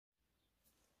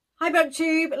Hi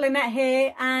BookTube, Lynette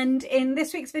here, and in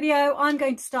this week's video I'm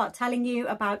going to start telling you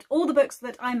about all the books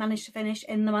that I managed to finish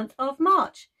in the month of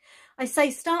March. I say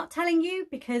start telling you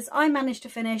because I managed to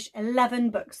finish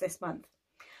 11 books this month.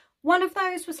 One of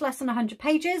those was less than 100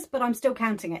 pages, but I'm still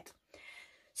counting it.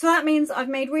 So that means I've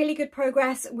made really good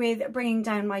progress with bringing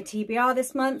down my TBR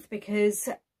this month, because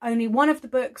only one of the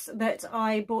books that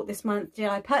I bought this month did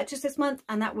I purchase this month,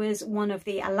 and that was one of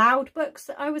the allowed books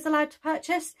that I was allowed to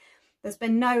purchase. There's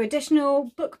been no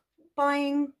additional book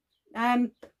buying,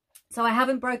 so I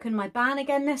haven't broken my ban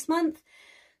again this month.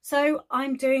 So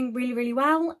I'm doing really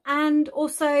well, and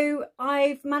also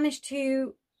I've managed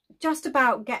to just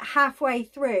about get halfway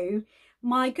through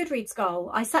my Goodreads goal.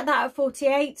 I set that at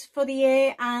 48 for the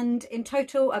year, and in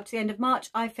total up to the end of March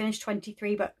I finished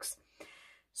 23 books.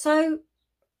 So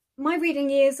my reading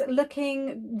year's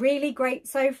looking really great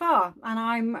so far, and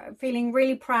I'm feeling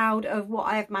really proud of what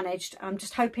I have managed. I'm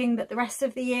just hoping that the rest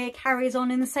of the year carries on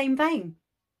in the same vein.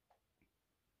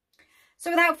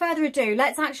 So without further ado,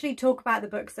 let's actually talk about the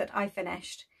books that I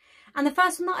finished. And the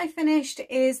first one that I finished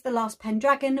is The Last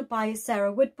Pendragon by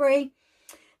Sarah Woodbury.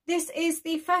 This is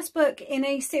the first book in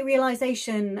a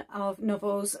serialisation of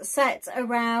novels set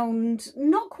around,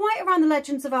 not quite around the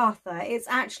legends of Arthur. It's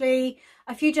actually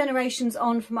a few generations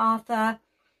on from Arthur,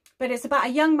 but it's about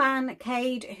a young man,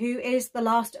 Cade, who is the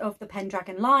last of the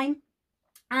Pendragon line,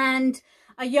 and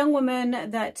a young woman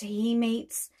that he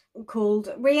meets called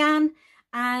Rhiann,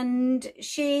 and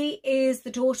she is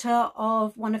the daughter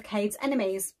of one of Cade's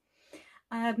enemies.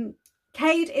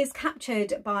 Cade is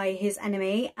captured by his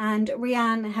enemy, and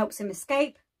Rhiann helps him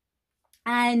escape,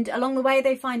 and along the way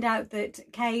they find out that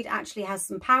Cade actually has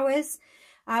some powers,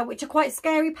 which are quite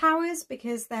scary powers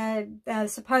because they're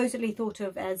supposedly thought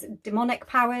of as demonic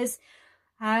powers,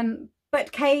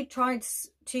 but Cade tries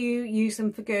to use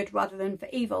them for good rather than for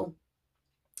evil.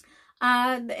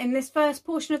 In this first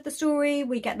portion of the story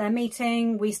we get their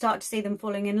meeting, we start to see them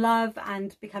falling in love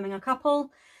and becoming a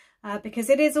couple. Because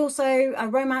it is also a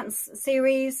romance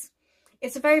series.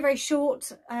 It's a very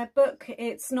short book.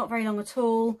 It's not very long at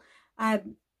all.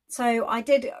 So I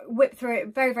did whip through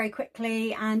it very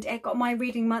quickly, and it got my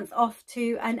reading month off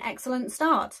to an excellent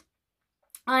start.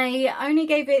 I only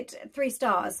gave it 3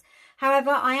 stars.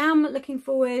 However, I am looking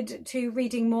forward to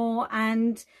reading more,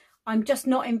 and I'm just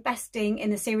not investing in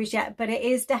the series yet, but it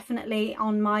is definitely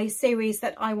on my series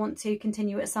that I want to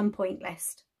continue at some point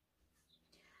list.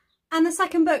 And the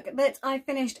second book that I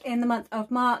finished in the month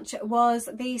of March was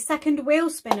the second wheel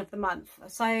spin of the month.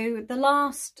 So The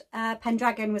Last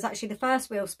Pendragon was actually the first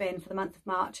wheel spin for the month of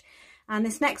March, and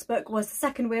this next book was the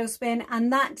second wheel spin,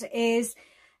 and that is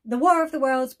The War of the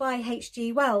Worlds by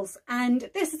H.G. Wells. And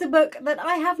this is a book that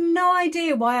I have no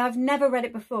idea why I've never read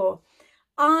it before.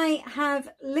 I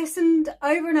have listened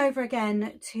over and over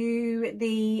again to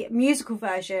the musical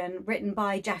version written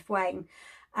by Jeff Wayne,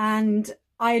 and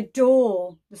I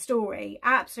adore the story,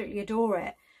 absolutely adore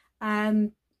it.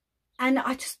 And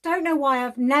I just don't know why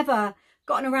I've never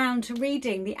gotten around to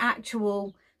reading the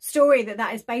actual story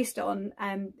that is based on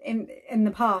in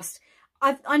the past.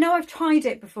 I know I've tried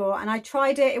it before, and I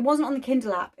tried it, it wasn't on the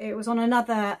Kindle app, it was on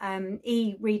another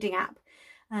e-reading app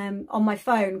on my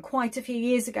phone quite a few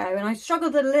years ago, and I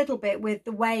struggled a little bit with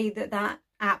the way that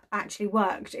app actually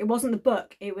worked. It wasn't the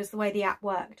book, it was the way the app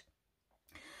worked.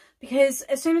 Because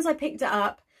as soon as I picked it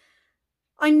up,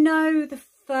 I know the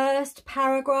first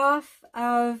paragraph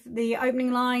of the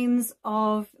opening lines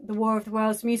of The War of the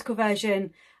Worlds musical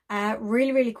version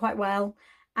really quite well.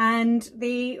 And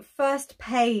the first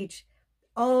page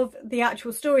of the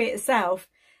actual story itself,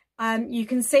 you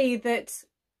can see that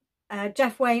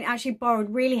Jeff Wayne actually borrowed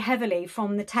really heavily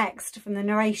from the text, from the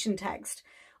narration text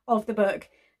of the book,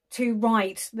 to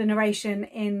write the narration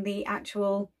in the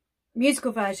actual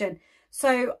musical version.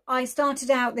 So I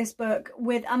started out this book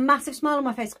with a massive smile on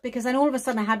my face, because then all of a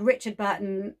sudden I had Richard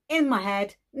Burton in my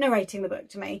head narrating the book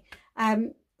to me.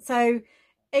 So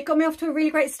it got me off to a really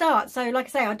great start. So like I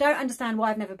say, I don't understand why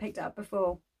I've never picked it up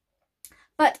before.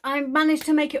 But I managed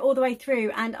to make it all the way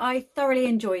through, and I thoroughly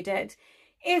enjoyed it.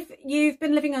 If you've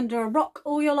been living under a rock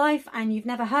all your life and you've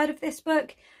never heard of this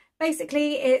book,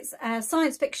 basically it's a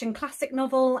science fiction classic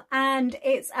novel, and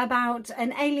it's about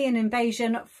an alien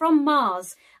invasion from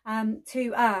Mars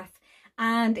to Earth,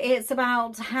 and it's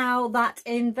about how that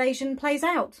invasion plays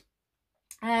out.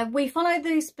 We follow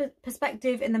the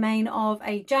perspective in the main of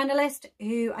a journalist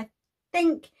who I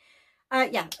think,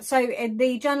 so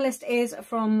the journalist is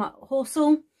from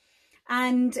Horsell,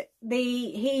 and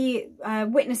he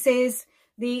witnesses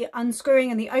the unscrewing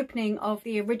and the opening of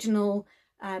the original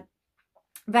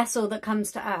vessel that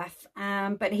comes to Earth,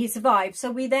 but he survives. So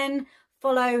we then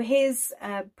follow his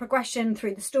progression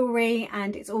through the story,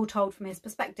 and it's all told from his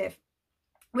perspective,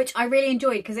 which I really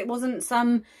enjoyed because it wasn't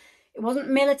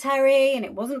military and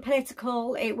it wasn't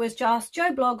political. It was just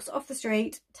Joe Bloggs off the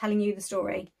street telling you the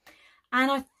story,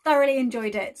 and I thoroughly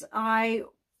enjoyed it. I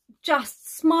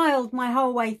just smiled my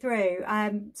whole way through.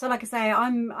 So like I say,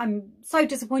 I'm so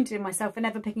disappointed in myself for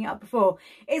never picking it up before.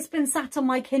 It's been sat on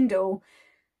my Kindle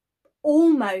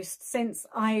almost since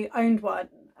I owned one.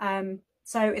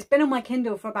 So it's been on my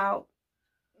Kindle for about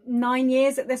 9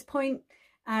 years at this point.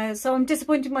 So I'm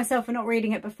disappointed in myself for not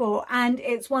reading it before, and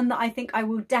it's one that I think I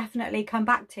will definitely come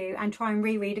back to and try and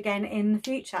reread again in the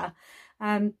future.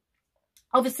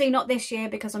 Obviously not this year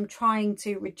because I'm trying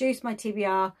to reduce my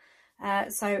TBR,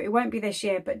 so it won't be this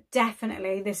year, but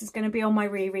definitely this is going to be on my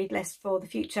reread list for the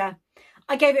future.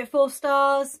 I gave it 4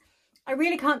 stars. I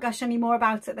really can't gush any more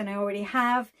about it than I already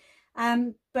have.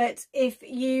 But if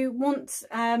you want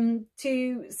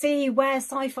to see where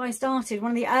sci-fi started,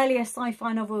 one of the earliest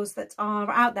sci-fi novels that are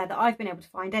out there that I've been able to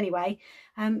find anyway,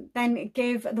 then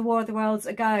give The War of the Worlds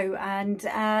a go. And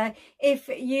if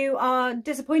you are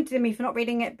disappointed in me for not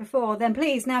reading it before, then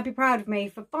please now be proud of me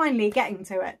for finally getting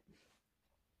to it.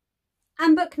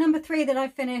 And book number 3 that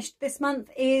I've finished this month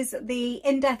is the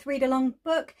In Death Read Along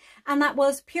book, and that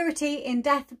was Purity in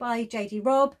Death by J.D.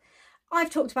 Robb. I've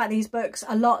talked about these books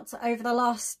a lot over the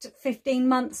last 15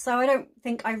 months, so I don't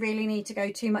think I really need to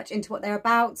go too much into what they're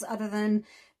about, other than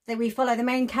that we follow the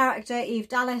main character, Eve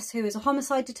Dallas, who is a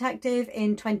homicide detective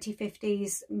in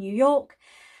 2050s New York.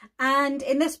 And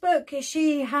in this book,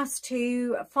 she has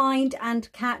to find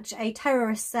and catch a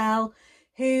terrorist cell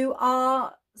who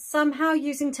are somehow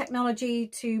using technology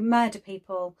to murder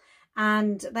people.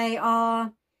 And they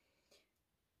have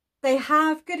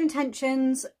good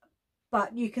intentions,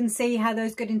 but you can see how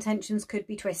those good intentions could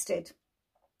be twisted.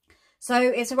 So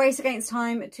it's a race against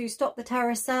time to stop the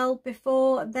terrorist cell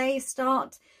before they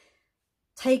start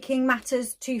taking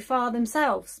matters too far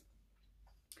themselves.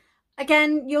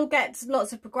 Again, you'll get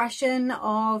lots of progression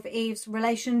of Eve's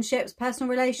relationships, personal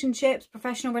relationships,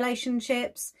 professional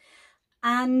relationships.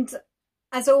 And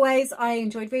as always, I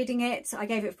enjoyed reading it. I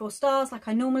gave it 4 stars like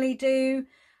I normally do.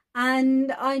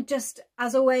 And I just,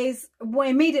 as always,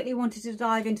 immediately wanted to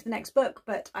dive into the next book,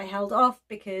 but I held off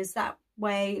because that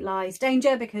way lies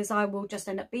danger, because I will just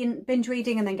end up binge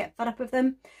reading and then get fed up with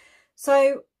them.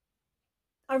 So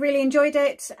I really enjoyed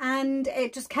it, and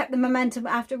it just kept the momentum.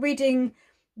 After reading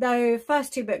the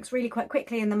first 2 books really quite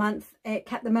quickly in the month, it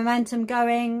kept the momentum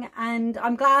going, and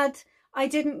I'm glad I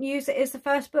didn't use it as the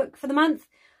first book for the month,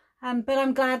 but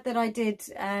I'm glad that I did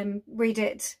read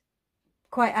it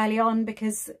quite early on,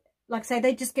 because like I say,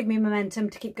 they just give me momentum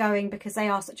to keep going because they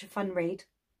are such a fun read.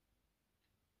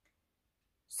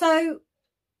 So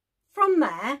from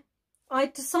there, I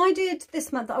decided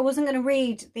this month that I wasn't going to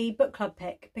read the book club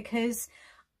pick, because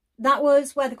that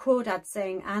was Where the Crawdads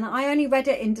Sing, and I only read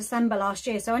it in December last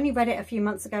year, so I only read it a few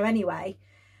months ago anyway.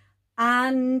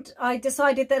 And I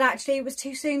decided that actually it was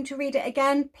too soon to read it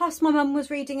again, plus my mum was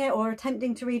reading it, or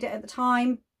attempting to read it at the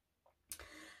time.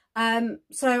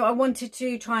 So I wanted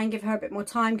to try and give her a bit more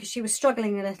time because she was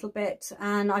struggling a little bit,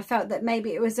 and I felt that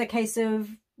maybe it was a case of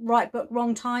right book,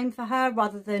 wrong time for her,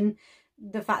 rather than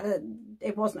the fact that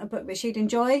it wasn't a book that she'd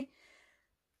enjoy.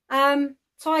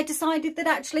 So I decided that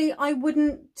actually I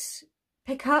wouldn't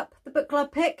pick up the book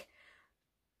club pick,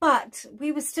 but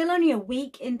we were still only a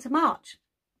week into March.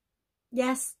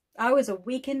 Yes, I was a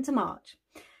week into March.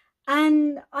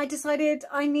 And I decided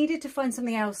I needed to find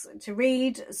something else to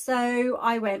read, so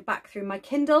I went back through my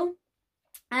Kindle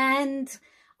and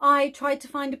I tried to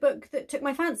find a book that took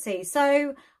my fancy.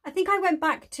 So I think I went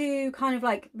back to kind of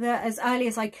like as early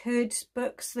as I could,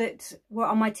 books that were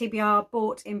on my TBR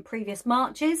bought in previous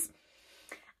Marches.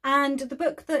 And the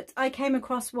book that I came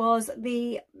across was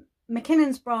The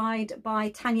Mackinnon's Bride by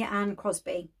Tanya Ann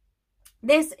Crosby.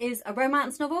 This is a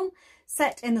romance novel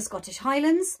set in the Scottish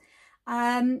Highlands.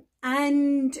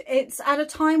 And it's at a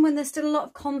time when there's still a lot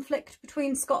of conflict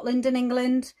between Scotland and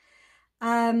England.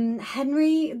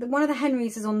 Henry, one of the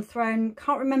Henrys is on the throne,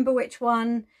 can't remember which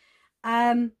one,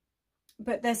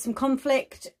 but there's some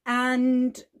conflict,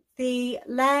 and the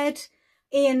Laird,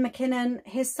 Ian Mackinnon,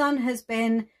 his son has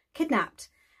been kidnapped,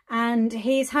 and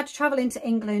he's had to travel into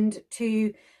England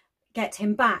to get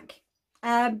him back.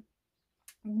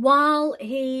 While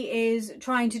he is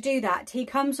trying to do that, he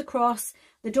comes across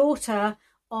the daughter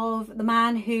of the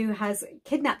man who has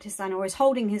kidnapped his son, or is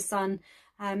holding his son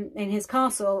in his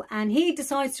castle, and he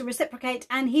decides to reciprocate,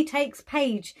 and he takes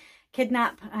Paige,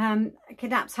 kidnaps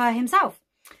her himself,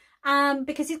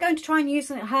 because he's going to try and use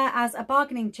her as a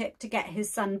bargaining chip to get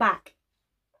his son back.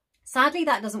 Sadly,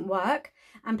 that doesn't work,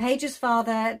 and Paige's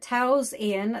father tells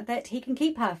Ian that he can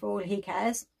keep her for all he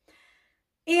cares.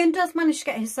 Ian does manage to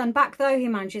get his son back though. He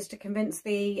manages to convince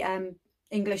the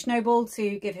English noble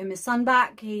to give him his son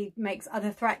back. He makes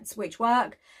other threats which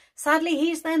work. Sadly,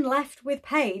 he's then left with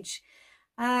Paige.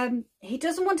 He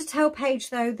doesn't want to tell Paige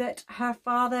though that her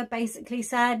father basically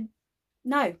said,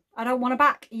 no, I don't want her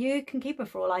back. You can keep her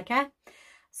for all I care.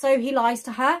 So he lies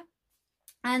to her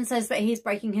and says that he's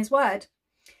breaking his word.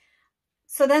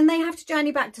 So then they have to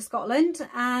journey back to Scotland,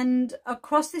 and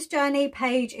across this journey,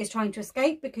 Paige is trying to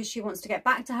escape because she wants to get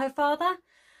back to her father,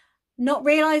 not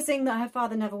realising that her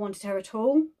father never wanted her at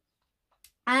all.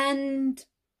 And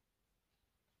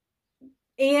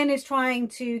Ian is trying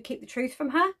to keep the truth from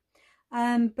her,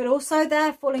 but also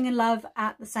they're falling in love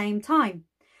at the same time.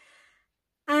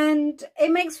 And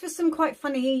it makes for some quite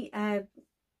funny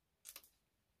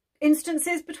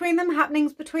instances between them,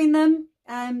 happenings between them.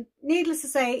 Needless to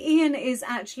say, Ian is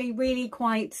actually really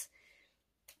quite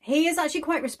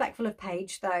respectful of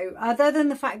Paige though, other than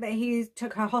the fact that he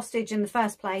took her hostage in the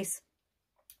first place.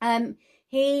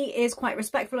 He is quite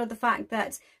respectful of the fact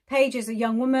that Paige is a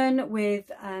young woman with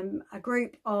a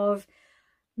group of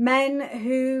men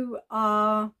who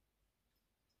are,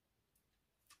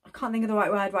 I can't think of the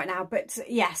right word right now, but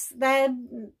yes, they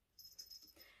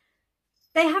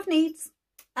have needs,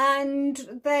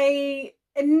 and they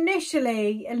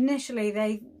initially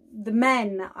the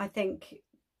men, I think,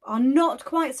 are not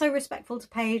quite so respectful to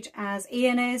Paige as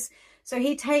Ian is. So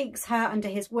he takes her under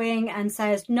his wing and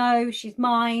says, no, she's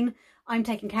mine, I'm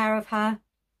taking care of her.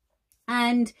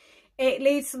 And it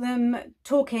leads to them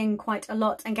talking quite a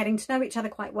lot and getting to know each other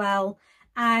quite well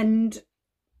and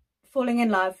falling in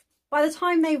love. By the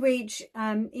time they reach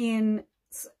Ian's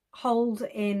hold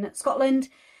in Scotland,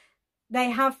 they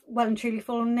have well and truly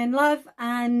fallen in love,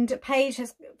 and Paige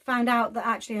has found out that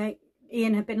actually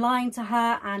Ian had been lying to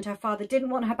her and her father didn't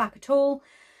want her back at all.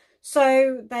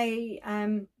 So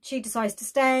she decides to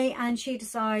stay, and she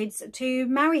decides to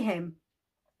marry him.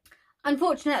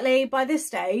 Unfortunately, by this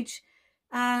stage,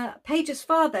 Paige's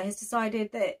father has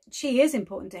decided that she is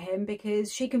important to him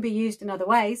because she can be used in other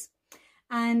ways,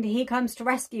 and he comes to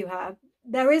rescue her.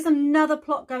 There is another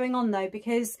plot going on though,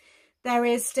 because there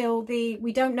is still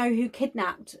we don't know who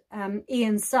kidnapped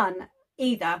Ian's son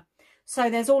either. So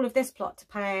there's all of this plot to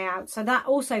play out. So that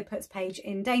also puts Paige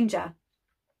in danger.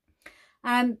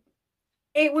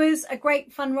 It was a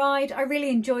great fun ride. I really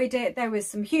enjoyed it. There was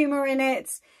some humour in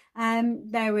it.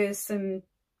 There was some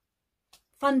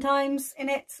fun times in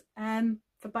it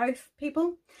for both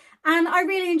people. And I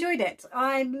really enjoyed it.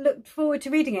 I looked forward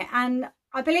to reading it. And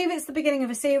I believe it's the beginning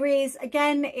of a series.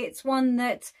 Again, it's one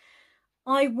that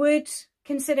I would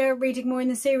consider reading more in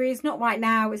the series. Not right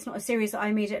now. It's not a series that I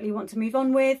immediately want to move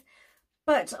on with.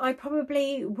 But I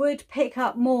probably would pick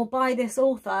up more by this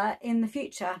author in the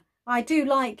future. I do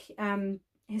like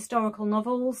historical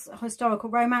novels, historical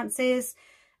romances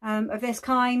of this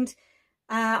kind.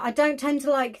 I don't tend to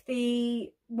like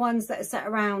the ones that are set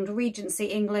around Regency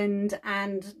England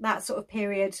and that sort of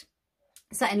period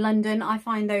set in London. I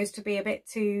find those to be a bit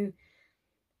too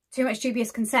much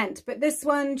dubious consent. But this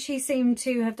one, she seemed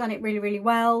to have done it really, really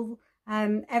well.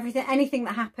 Anything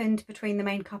that happened between the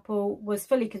main couple was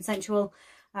fully consensual,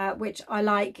 which I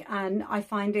like, and I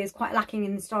find is quite lacking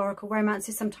in historical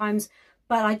romances sometimes.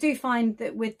 But I do find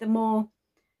that with the more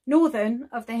northern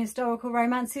of the historical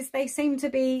romances, they seem to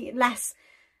be less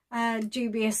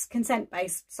dubious consent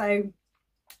based. So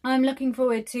I'm looking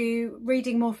forward to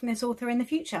reading more from this author in the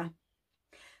future.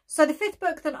 So the fifth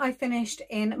book that I finished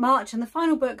in March, and the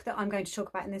final book that I'm going to talk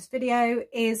about in this video,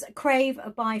 is Crave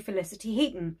by Felicity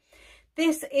Heaton.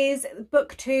 This is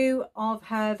book 2 of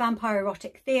her vampire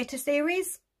erotic theatre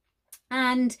series,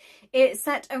 and it's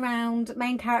set around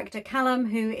main character Callum,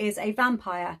 who is a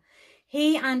vampire.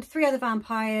 He and 3 other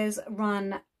vampires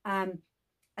run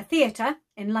a theatre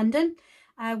in London,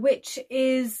 which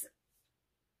is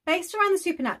based around the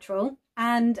supernatural,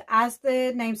 and as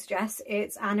the name suggests,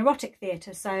 it's an erotic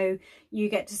theatre, so you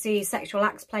get to see sexual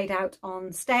acts played out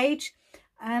on stage.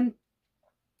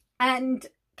 And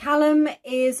Callum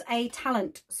is a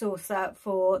talent sourcer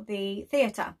for the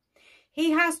theatre.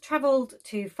 He has travelled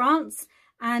to France,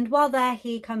 and while there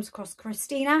he comes across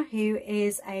Christina, who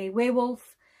is a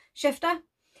werewolf shifter,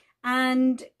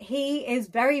 and he is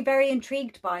very, very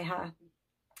intrigued by her,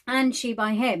 and she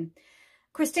by him.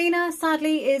 Christina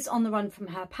sadly is on the run from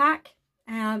her pack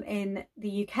in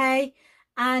the UK,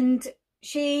 and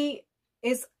she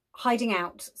is hiding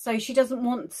out. So she doesn't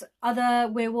want other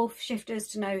werewolf shifters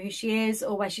to know who she is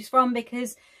or where she's from,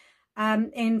 because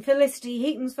in Felicity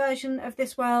Heaton's version of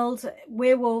this world,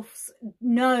 werewolves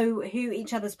know who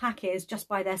each other's pack is just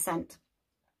by their scent.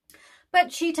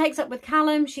 But she takes up with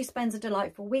Callum, she spends a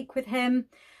delightful week with him,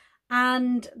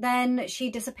 and then she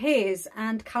disappears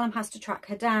and Callum has to track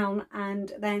her down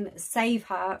and then save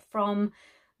her from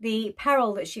the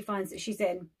peril that she finds that she's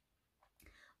in.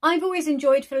 I've always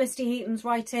enjoyed Felicity Heaton's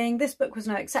writing. This book was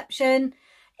no exception.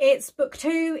 It's book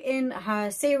 2 in her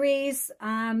series.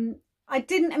 I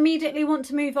didn't immediately want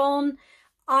to move on.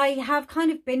 I have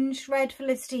kind of binge read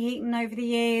Felicity Heaton over the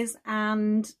years,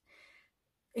 and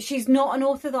she's not an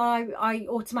author that I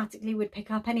automatically would pick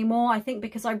up anymore. I think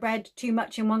because I read too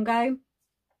much in one go.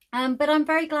 But I'm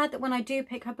very glad that when I do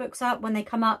pick her books up, when they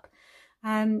come up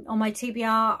on my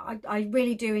TBR, I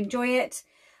really do enjoy it.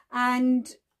 And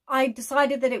I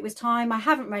decided that it was time. I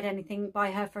haven't read anything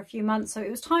by her for a few months, so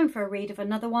it was time for a read of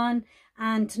another one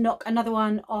and to knock another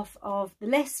one off of the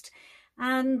list.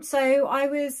 And so I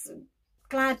was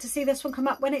glad to see this one come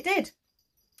up when it did.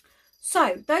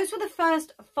 So those were the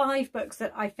first 5 books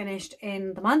that I finished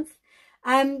in the month.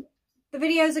 The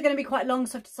videos are going to be quite long,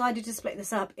 so I've decided to split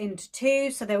this up into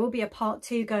 2. So there will be a part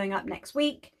 2 going up next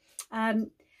week.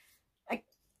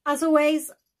 As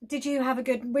always, did you have a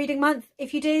good reading month?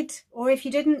 If you did, or if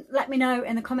you didn't, let me know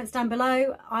in the comments down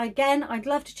below. Again, I'd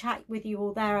love to chat with you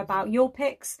all there about your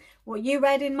picks, what you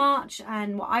read in March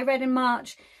and what I read in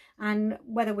March, and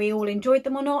whether we all enjoyed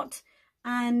them or not.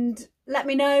 And let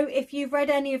me know if you've read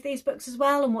any of these books as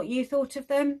well and what you thought of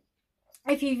them.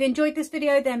 If you've enjoyed this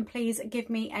video, then please give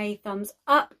me a thumbs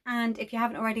up, and if you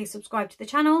haven't already, subscribe to the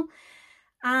channel.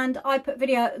 And I put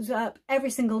videos up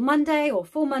every single Monday or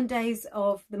 4 Mondays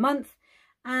of the month,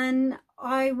 and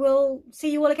I will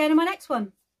see you all again in my next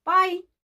one. Bye.